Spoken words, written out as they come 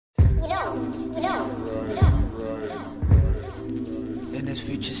In this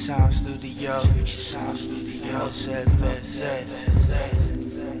future sound studio, it's FSmaxx.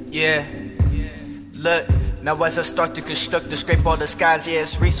 Yeah, look. Now as I start to construct to scrape all the skies, yeah,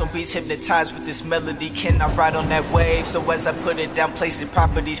 it's Rhysbeats hypnotized with this melody. Can I ride on that wave? So as I put it down, place it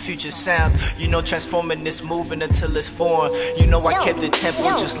proper, these future sounds, you know, transforming this moving until it's formed. You know I kept the tempo,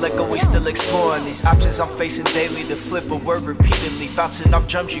 just let go, we still exploring these options I'm facing daily. To flip a word repeatedly, bouncing off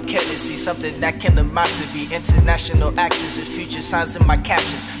drums, you can't see something that can amount to be international actions. It's future signs in my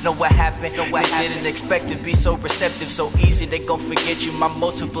captions. Know what happened? They didn't expect to be so receptive, so easy. They gon' forget you. My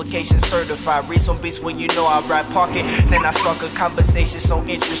multiplication certified. Rhysbeats when you know I ride pocket. Then I spark a conversation, so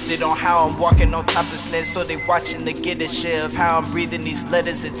interested on how I'm walking on top of snares, so they watching to get a share of how I'm breathing these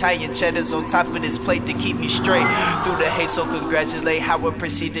letters. Italian cheddars on top of this plate to keep me straight through the hate. So congratulate how I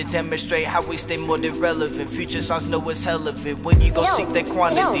proceed to demonstrate how we stay more than relevant. Future songs know it's hell of it when you go seek that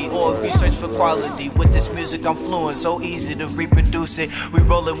quantity, or if you search for quality. With this music I'm fluent, so easy to reproduce it. We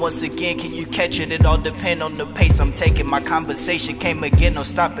rolling once again, can you catch it? It all depend on the pace I'm taking. My conversation came again, no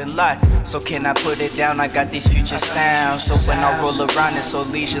stopping life. So can I put it down? I got these future sounds, so when I roll around it so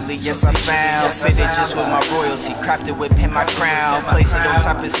leisurely, yes I found fitted just with my royalty, crafted with pin my crown, place it on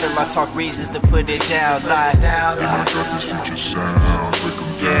top and still I talk reasons to put it down, lie down. And I got these future sounds, break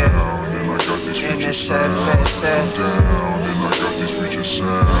them down. And I got these future sounds, break them down. And I got these future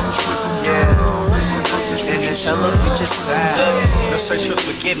sounds, break them down. And it's hella future sound. No search for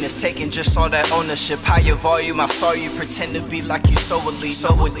forgiveness, taking just all that ownership. Higher volume, I saw you pretend to be like you so elite.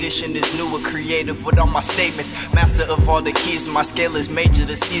 No addition is new or creative with all my statements. Master of all the keys, my scale is major.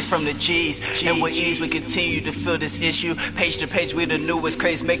 The C's from the G's. And with ease we continue to feel this issue. Page to page we the newest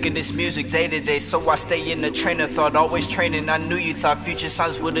craze, making this music day to day. So I stay in the train of thought, always training. I knew you thought future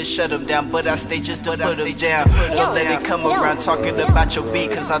sounds would've shut them down, but I stay just to put them down. Don't let it come around talking about your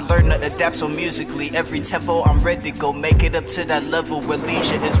beat, cause I learned to adapt so musically. Every tempo I'm ready to go, make it up to that level where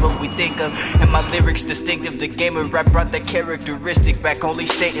leisure is what we think of. And my lyrics distinctive, the game of rap brought that characteristic back. Only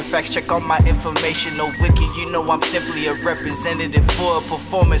stating facts, check all my information, no wiki. You know I'm simply a representative for a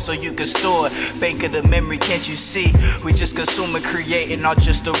performance, so you can store it. Bank of the memory, can't you see? We just consuming, creating, all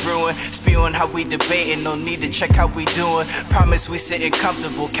just a ruin. Spewing how we debating, no need to check how we doing. Promise we sitting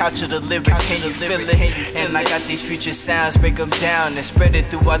comfortable, couch of the lyrics, can you feel it? And I got these future sounds, break them down and spread it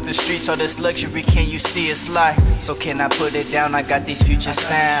throughout the streets. All this luxury, can you see it's life? So can I put it down? I got these future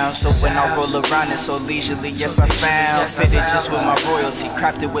sounds, so when I roll around it so leisurely, yes I found fitted just with my royalty,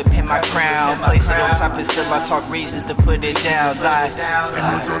 crafted with pin my crown, place it on top and still I talk reasons to put it down, lie down. And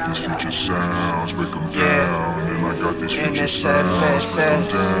I got these future sounds, break them down. And I got these future sounds, break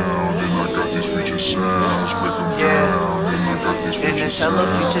them down. And I got these future sounds, break them down. And I got these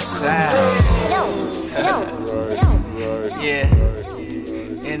future sounds, yeah,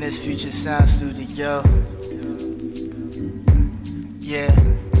 in this future sound studio. Yeah,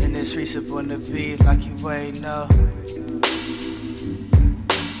 in this Rhysbeats on the beat like you ain't know.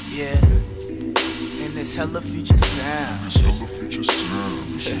 Yeah, in this hella future sound. This hella future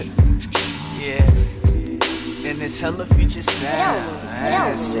sound. Yeah, in this hella future sound.